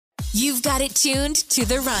You've got it tuned to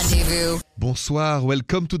The Rendezvous. Bonsoir,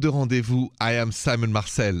 welcome to The Rendezvous. I am Simon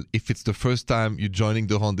Marcel. If it's the first time you're joining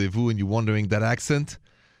The Rendezvous and you're wondering that accent,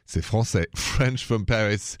 c'est français, French from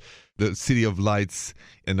Paris, the city of lights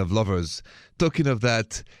and of lovers. Talking of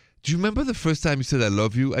that, do you remember the first time you said I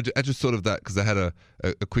love you? I just thought of that because I had a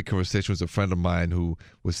quick conversation with a friend of mine who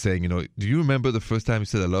was saying, do you remember the first time you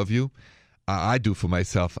said I love you? I do for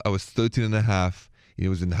myself. I was 13 and a half. It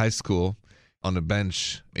was in high school on a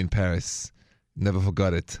bench in Paris. Never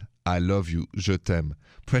forgot it. I love you. Je t'aime.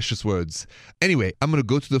 Precious words. Anyway, I'm going to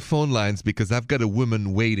go to the phone lines because I've got a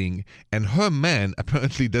woman waiting and her man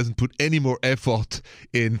apparently doesn't put any more effort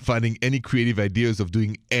in finding any creative ideas of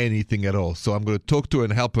doing anything at all. So I'm going to talk to her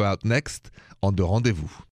and help her out next on The Rendezvous.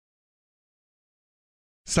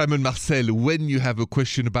 Simon Marcel, when you have a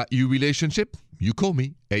question about your relationship, you call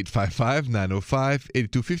me.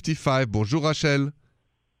 855-905-8255. Bonjour, Rachel.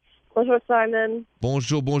 Bonjour, Simon.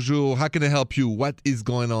 Bonjour. How can I help you? What is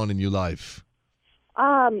going on in your life?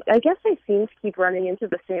 I guess I seem to keep running into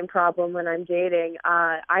the same problem when I'm dating.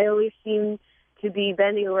 I always seem to be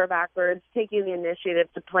bending over backwards, taking the initiative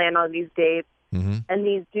to plan on these dates, and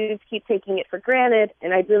these dudes keep taking it for granted,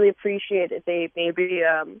 and I'd really appreciate if they maybe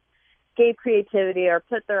gave creativity or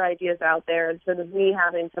put their ideas out there instead of me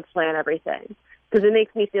having to plan everything, because it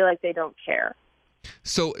makes me feel like they don't care.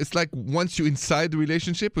 So it's like once you're inside the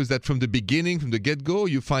relationship, or is that from the beginning, from the get-go?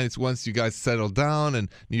 You find it's once you guys settle down and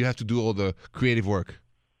you have to do all the creative work?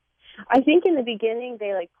 I think in the beginning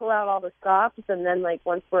they pull out all the stops, and then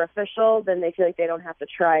once we're official, then they feel like they don't have to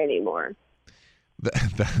try anymore.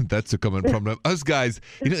 That's a common problem. Us guys,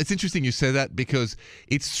 it's interesting you say that because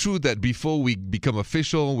it's true that before we become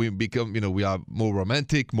official, we become, we are more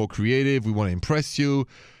romantic, more creative. We want to impress you.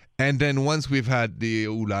 And then once we've had the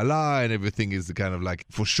ooh la la and everything is kind of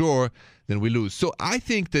for sure, then we lose. So I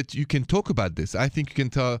think that you can talk about this. I think you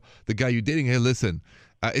can tell the guy you're dating, hey, listen,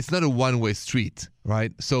 it's not a one-way street,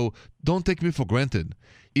 right? So don't take me for granted.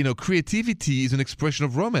 Creativity is an expression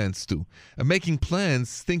of romance too. Making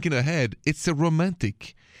plans, thinking ahead, it's a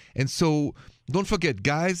romantic. And so don't forget,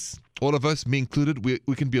 guys, all of us, me included, we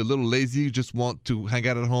can be a little lazy, just want to hang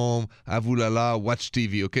out at home, have ooh la la, watch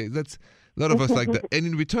TV, okay? That's a lot of us like that. And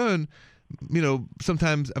in return,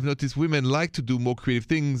 sometimes I've noticed women like to do more creative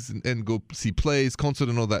things and go see plays, concert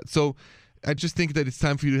and all that. So I just think that it's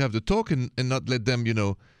time for you to have the talk and not let them,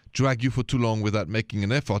 drag you for too long without making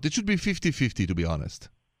an effort. It should be 50-50, to be honest.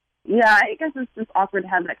 Yeah, I guess it's just awkward to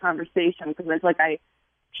have that conversation because it's I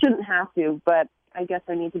shouldn't have to, but I guess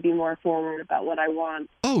I need to be more forward about what I want.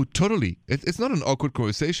 Oh, totally. It's not an awkward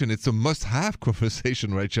conversation. It's a must-have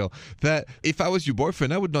conversation, Rachel. That if I was your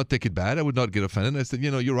boyfriend, I would not take it bad. I would not get offended. I said,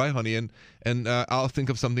 you're right, honey, and I'll think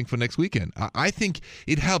of something for next weekend. I think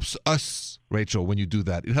it helps us, Rachel, when you do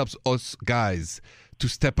that. It helps us guys to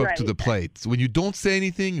step up to the plate. When you don't say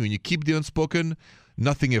anything, when you keep the unspoken,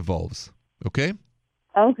 nothing evolves. Okay?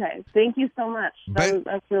 Okay. Thank you so much.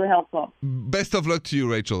 That's really helpful. Best of luck to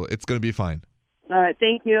you, Rachel. It's going to be fine. All right,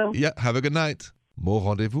 thank you. Yeah, have a good night. More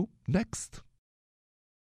Rendezvous next.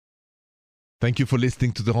 Thank you for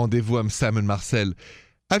listening to The Rendezvous. I'm Simon Marcel.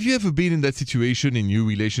 Have you ever been in that situation in your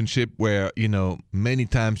relationship where, many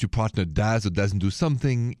times your partner does or doesn't do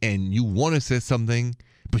something and you want to say something,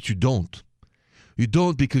 but you don't? You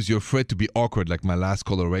don't because you're afraid to be awkward, like my last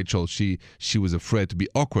caller, Rachel. She was afraid to be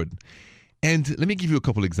awkward. And let me give you a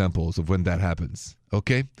couple examples of when that happens,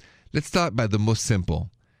 okay? Let's start by the most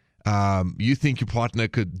simple. You think your partner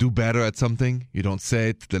could do better at something, you don't say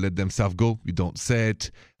it, they let themselves go, you don't say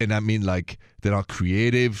it, and I mean they're not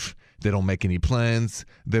creative, they don't make any plans,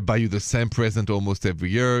 they buy you the same present almost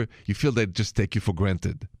every year, you feel they just take you for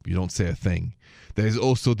granted, you don't say a thing. There's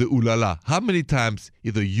also the ooh la la. How many times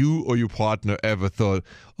either you or your partner ever thought,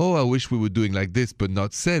 oh, I wish we were doing like this, but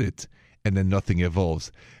not said it, and then nothing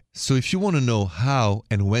evolves? So if you want to know how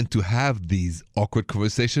and when to have these awkward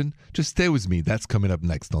conversations, just stay with me. That's coming up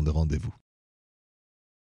next on The Rendezvous.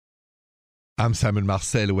 I'm Simon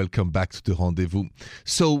Marcel. Welcome back to The Rendezvous.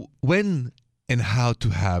 So when and how to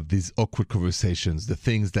have these awkward conversations, the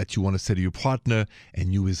things that you want to say to your partner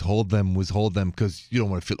and you withhold them because you don't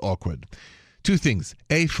want to feel awkward. Two things.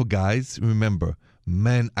 A, for guys, remember,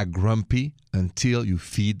 men are grumpy until you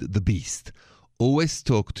feed the beast. Always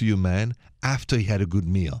talk to your man after he had a good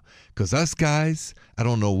meal. Because us guys, I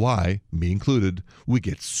don't know why, me included, we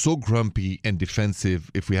get so grumpy and defensive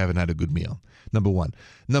if we haven't had a good meal. Number one.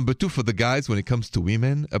 Number two, for the guys, when it comes to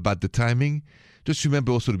women, about the timing, just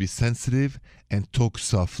remember also to be sensitive and talk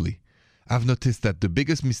softly. I've noticed that the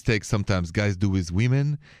biggest mistake sometimes guys do with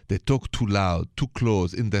women, they talk too loud, too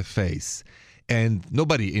close in their face. And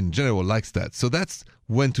nobody in general likes that. So that's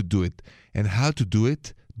when to do it. And how to do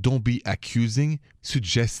it, don't be accusing.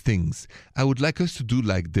 Suggest things. I would like us to do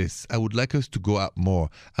like this. I would like us to go out more.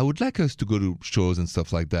 I would like us to go to shows and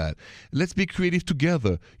stuff like that. Let's be creative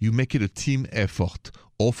together. You make it a team effort.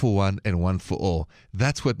 All for one and one for all.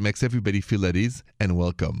 That's what makes everybody feel at ease and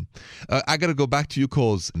welcome. I got to go back to your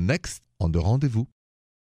calls next on The Rendezvous.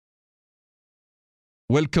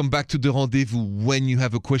 Welcome back to The Rendezvous. When you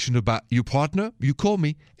have a question about your partner, you call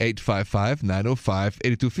me,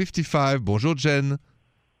 855-905-8255. Bonjour, Jen.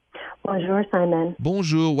 Bonjour, Simon.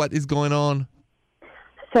 Bonjour. What is going on?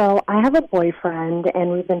 So I have a boyfriend,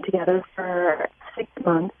 and we've been together for 6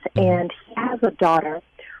 months, and he has a daughter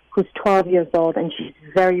who's 12 years old, and she's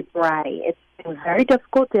very bratty. It's been very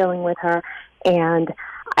difficult dealing with her, and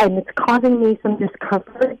it's causing me some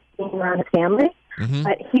discomfort being around his family.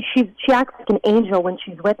 But she acts like an angel when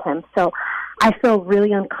she's with him, so I feel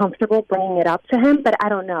really uncomfortable bringing it up to him, but I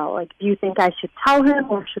don't know. Like, do you think I should tell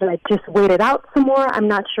him, or should I just wait it out some more? I'm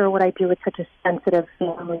not sure what I do with such a sensitive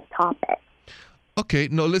family topic. Okay,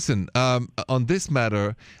 no, listen, on this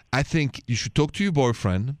matter, I think you should talk to your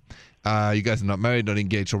boyfriend. You guys are not married, not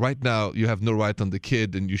engaged. So right now, you have no right on the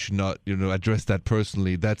kid, and you should not, address that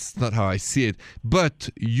personally. That's not how I see it. But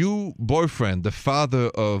you, boyfriend, the father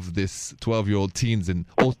of this 12-year-old teens, and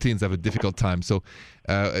all teens have a difficult time, so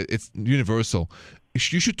it's universal.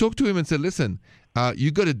 You should talk to him and say, listen,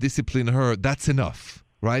 you got to discipline her. That's enough.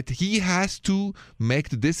 Right? He has to make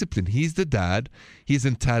the discipline. He's the dad. He's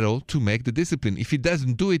entitled to make the discipline. If he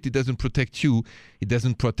doesn't do it, he doesn't protect you. He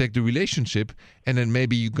doesn't protect the relationship. And then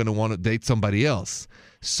maybe you're going to want to date somebody else.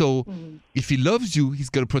 So if he loves you,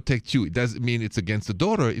 he's going to protect you. It doesn't mean it's against the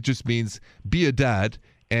daughter. It just means be a dad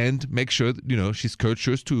and make sure that, she's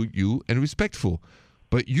courteous to you and respectful.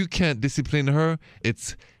 But you can't discipline her.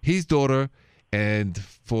 It's his daughter. And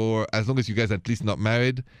for as long as you guys are at least not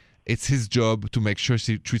married, it's his job to make sure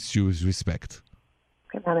she treats you with respect.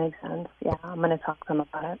 Okay, that makes sense. Yeah, I'm going to talk to him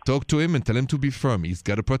about it. Talk to him and tell him to be firm. He's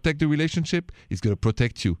got to protect the relationship. He's got to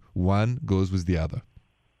protect you. One goes with the other.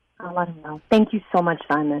 I'll let him know. Thank you so much,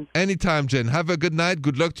 Simon. Anytime, Jen. Have a good night.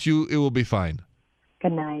 Good luck to you. It will be fine.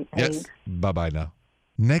 Good night. Thanks. Yes. Bye-bye now.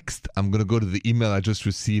 Next, I'm going to go to the email I just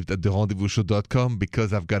received at therendezvousshow.com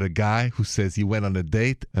because I've got a guy who says he went on a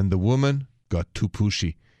date and the woman got too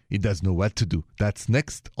pushy. He doesn't know what to do. That's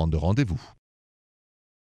next on The Rendezvous.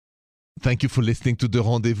 Thank you for listening to The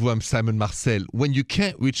Rendezvous. I'm Simon Marcel. When you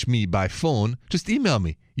can't reach me by phone, just email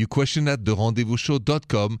me. You question at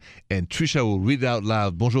therendezvousshow.com and Trisha will read it out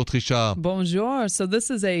loud. Bonjour, Trisha. Bonjour. So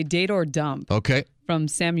this is a date or dump. Okay. From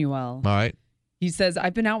Samuel. All right. He says,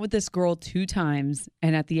 I've been out with this girl 2 times,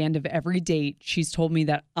 and at the end of every date, she's told me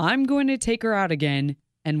that I'm going to take her out again,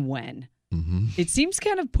 and when. It seems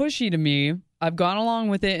kind of pushy to me. I've gone along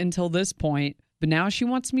with it until this point, but now she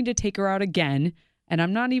wants me to take her out again, and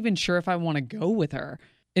I'm not even sure if I want to go with her.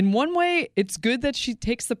 In one way, it's good that she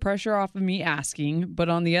takes the pressure off of me asking, but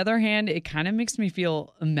on the other hand, it kind of makes me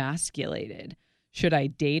feel emasculated. Should I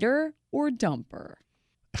date her or dump her?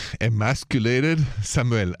 Emasculated?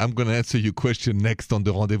 Samuel, I'm going to answer your question next on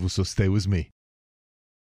The Rendezvous, so stay with me.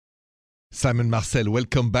 Simon Marcel,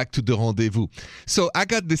 welcome back to The Rendezvous. So I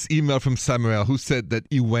got this email from Samuel who said that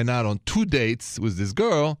he went out on 2 dates with this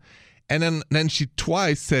girl, and then she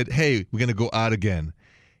twice said, hey, we're going to go out again.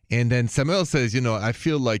 And then Samuel says, I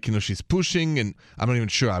feel like, she's pushing, and I'm not even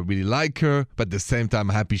sure I really like her, but at the same time,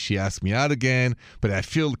 I'm happy she asked me out again, but I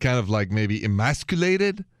feel kind of like maybe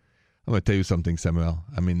emasculated. I'm going to tell you something, Samuel.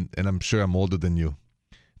 And I'm sure I'm older than you.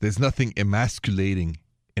 There's nothing emasculating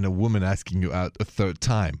in a woman asking you out a 3rd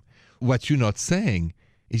time. What you're not saying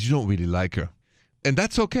is you don't really like her. And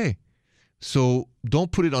that's okay. So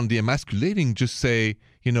don't put it on the emasculating. Just say,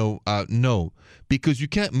 no. Because you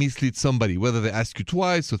can't mislead somebody, whether they ask you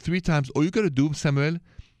twice or 3 times. All you got to do, Samuel,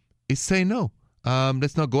 is say no.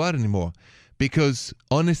 Let's not go out anymore. Because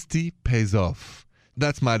honesty pays off.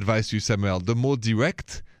 That's my advice to you, Samuel. The more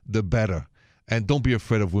direct, the better. And don't be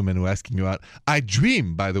afraid of women who are asking you out. I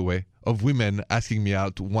dream, by the way, of women asking me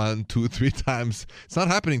out 1, 2, 3 times. It's not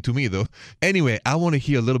happening to me, though. Anyway, I want to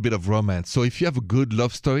hear a little bit of romance. So if you have a good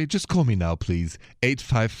love story, just call me now, please.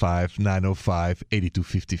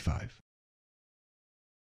 855-905-8255.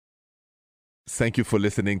 Thank you for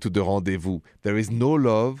listening to The Rendezvous. There is no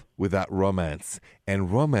love without romance.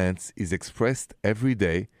 And romance is expressed every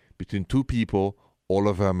day between 2 people all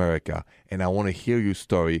over America. And I want to hear your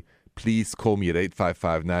story. Please call me at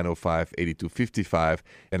 855-905-8255.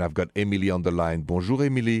 And I've got Emily on the line. Bonjour,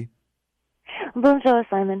 Emily. Bonjour,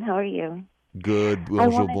 Simon. How are you? Good.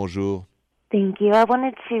 Bonjour. Thank you. I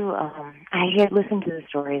wanted to, listen to the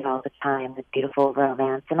stories all the time, the beautiful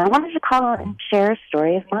romance, and I wanted to call and share a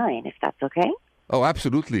story of mine, if that's okay. Oh,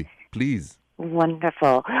 absolutely. Please.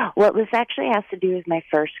 Wonderful. Well, this actually has to do with my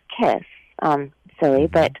first kiss, silly,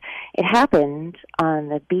 but it happened on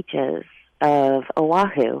the beaches of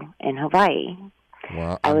Oahu in Hawaii.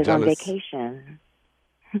 Wow, I was jealous. on vacation.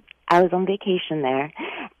 I was on vacation there,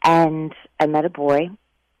 and I met a boy.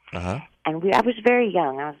 Uh-huh. And I was very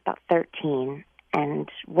young. I was about 13. And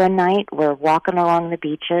one night we're walking along the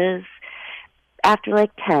beaches after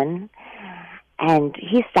like 10, and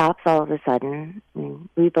he stops all of a sudden. And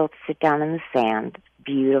we both sit down in the sand. It's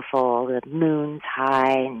beautiful. The moon's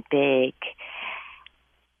high and big.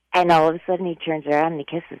 And all of a sudden he turns around and he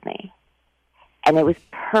kisses me. And it was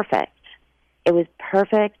perfect. It was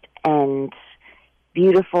perfect and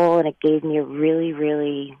beautiful, and it gave me a really,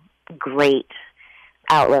 really great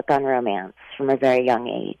outlook on romance from a very young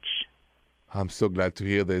age. I'm so glad to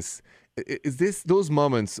hear this. Is this those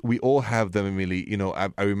moments, we all have them, Emily? You know,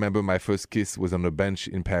 I remember my first kiss was on a bench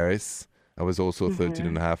in Paris. I was also 13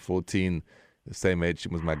 and a half, 14, the same age. She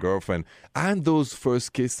was my girlfriend. And those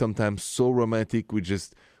first kiss sometimes so romantic, we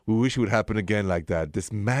wish it would happen again like that.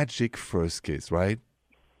 This magic first kiss, right?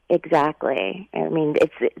 Exactly. I mean,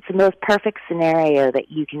 it's the most perfect scenario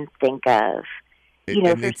that you can think of.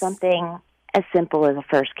 For something as simple as a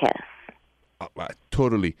first kiss.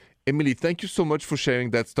 Totally. Emily, thank you so much for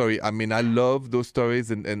sharing that story. I mean, I love those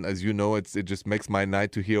stories, and as you know, it just makes my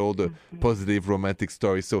night to hear all the positive romantic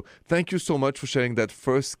stories. So thank you so much for sharing that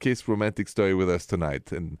first kiss romantic story with us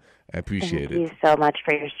tonight, and I appreciate it. Thank you so much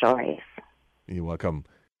for your stories. You're welcome.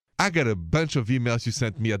 I got a bunch of emails you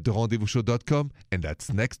sent me at therendezvousshow.com, and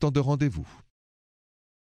that's next on The Rendezvous.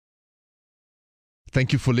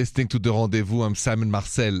 Thank you for listening to The Rendezvous. I'm Simon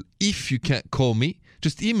Marcel. If you can't call me,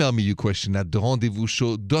 just email me your question at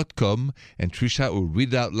therendezvousshow.com, and Trisha will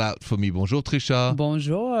read it out loud for me. Bonjour, Trisha.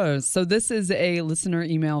 Bonjour. So this is a listener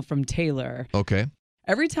email from Taylor. Okay.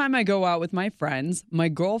 Every time I go out with my friends, my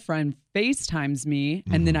girlfriend FaceTimes me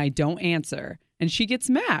and then I don't answer. And she gets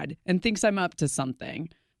mad and thinks I'm up to something.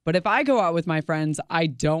 But if I go out with my friends, I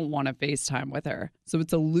don't want to FaceTime with her. So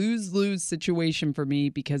it's a lose-lose situation for me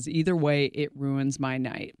because either way, it ruins my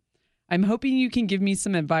night. I'm hoping you can give me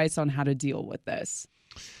some advice on how to deal with this.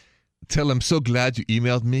 Tell, I'm so glad you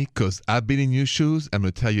emailed me because I've been in your shoes. I'm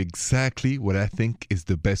going to tell you exactly what I think is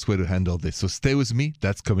the best way to handle this. So stay with me.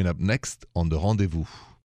 That's coming up next on The Rendezvous.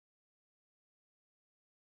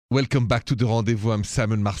 Welcome back to The Rendezvous. I'm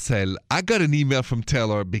Simon Marcel. I got an email from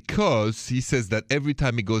Taylor because he says that every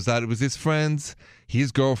time he goes out with his friends,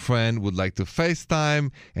 his girlfriend would like to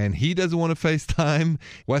FaceTime and he doesn't want to FaceTime.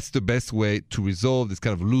 What's the best way to resolve this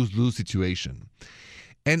kind of lose-lose situation?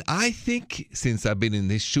 And I think, since I've been in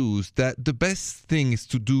his shoes, that the best thing is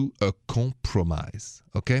to do a compromise,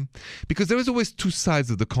 okay? Because there is always two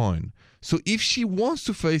sides of the coin. So if she wants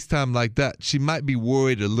to FaceTime like that, she might be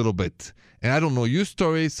worried a little bit. And I don't know your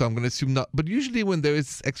story, so I'm going to assume not. But usually when there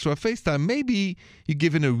is extra FaceTime, maybe you're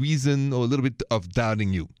given a reason or a little bit of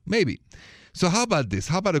doubting you. Maybe. So how about this?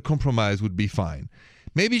 How about a compromise would be fine?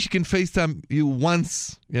 Maybe she can FaceTime you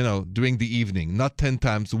once, during the evening, not 10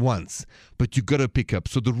 times, once. But you got to pick up.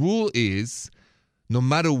 So the rule is, no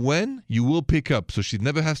matter when, you will pick up. So she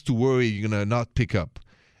never has to worry you're going to not pick up.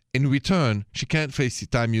 In return, she can't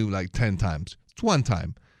FaceTime you like 10 times. It's one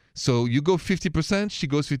time. So you go 50%, she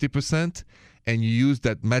goes 50%, and you use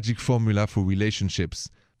that magic formula for relationships,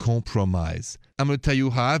 compromise. I'm going to tell you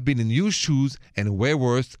how I've been in your shoes and way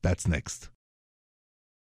worse. That's next.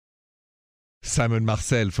 Simon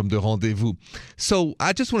Marcel from The Rendezvous. So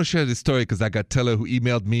I just want to share this story because I got Taylor who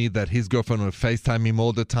emailed me that his girlfriend would FaceTime him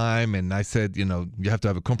all the time. And I said, you have to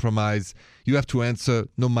have a compromise. You have to answer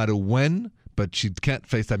no matter when, but she can't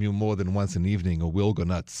FaceTime you more than once in the evening or we'll go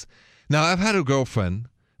nuts. Now, I've had a girlfriend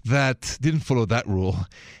that didn't follow that rule.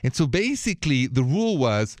 And so basically the rule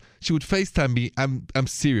was she would FaceTime me, I'm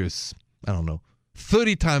serious,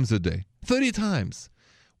 30 times a day. 30 times.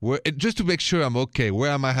 Just to make sure I'm okay. Where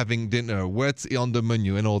am I having dinner? What's on the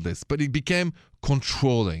menu and all this. But it became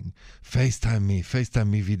controlling. FaceTime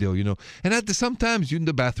me video, And sometimes you're in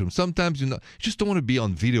the bathroom. Sometimes you just don't want to be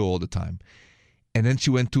on video all the time. And then she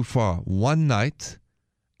went too far. One night,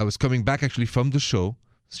 I was coming back actually from the show.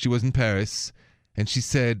 She was in Paris. And she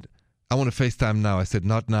said, I want to FaceTime now. I said,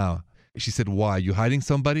 not now. She said, why? You hiding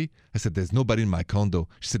somebody? I said, there's nobody in my condo.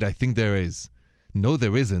 She said, I think there is. No,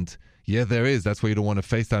 there isn't. Yeah, there is. That's why you don't want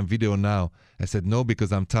to FaceTime video now. I said, no,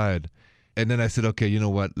 because I'm tired. And then I said, okay, you know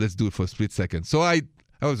what? Let's do it for a split second. So I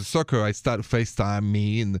was a sucker. I started FaceTime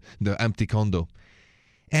me in the empty condo.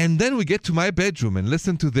 And then we get to my bedroom and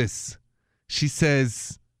listen to this. She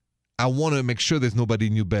says, I want to make sure there's nobody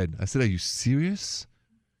in your bed. I said, are you serious?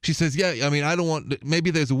 She says, yeah, I don't want, maybe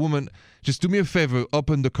there's a woman. Just do me a favor,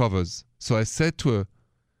 open the covers. So I said to her,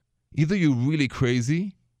 Either you're really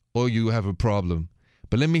crazy or you have a problem.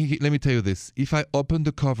 But let me tell you this. If I open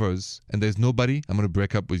the covers and there's nobody, I'm going to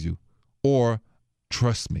break up with you. Or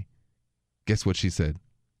trust me. Guess what she said?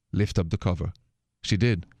 Lift up the cover. She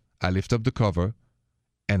did. I lift up the cover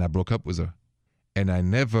and I broke up with her. And I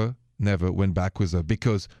never went back with her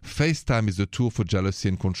because FaceTime is a tool for jealousy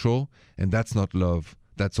and control, and that's not love.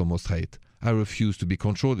 That's almost hate. I refuse to be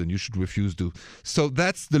controlled, and you should refuse to. So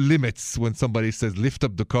that's the limits when somebody says lift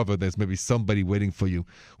up the cover. There's maybe somebody waiting for you.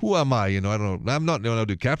 Who am I? I don't know. I'm not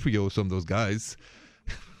Leonardo DiCaprio or some of those guys.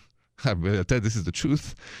 I tell you, this is the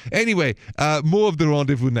truth. Anyway, more of The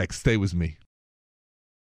Rendezvous next. Stay with me.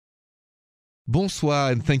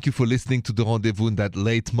 Bonsoir, and thank you for listening to The Rendezvous in that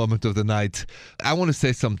late moment of the night. I want to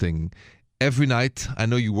say something. Every night, I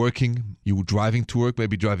know you're working, you're driving to work,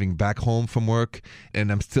 maybe driving back home from work,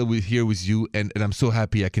 and I'm still here with you, and I'm so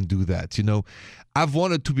happy I can do that. I've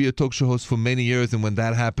wanted to be a talk show host for many years, and when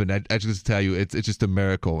that happened, I just tell you, it's just a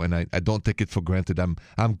miracle, and I don't take it for granted.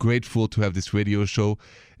 I'm grateful to have this radio show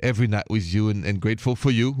every night with you, and grateful for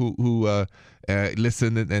you who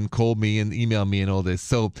listen and call me and email me and all this.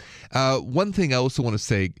 So one thing I also want to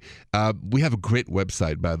say, we have a great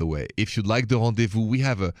website, by the way. If you'd like The Rendezvous, we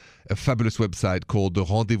have a fabulous website called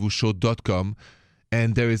therendezvousshow.com.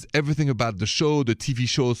 And there is everything about the show, the TV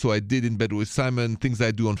show. So I did In Bed with Simon, things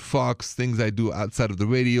I do on Fox, things I do outside of the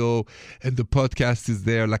radio. And the podcast is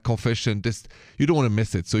there, La Confession. Just, you don't want to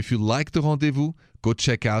miss it. So if you like The Rendezvous, go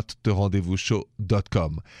check out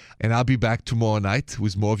therendezvousshow.com. And I'll be back tomorrow night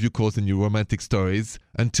with more of your calls and your romantic stories.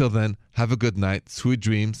 Until then, have a good night, sweet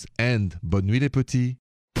dreams, and bonne nuit les petits.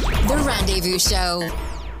 The Rendezvous Show.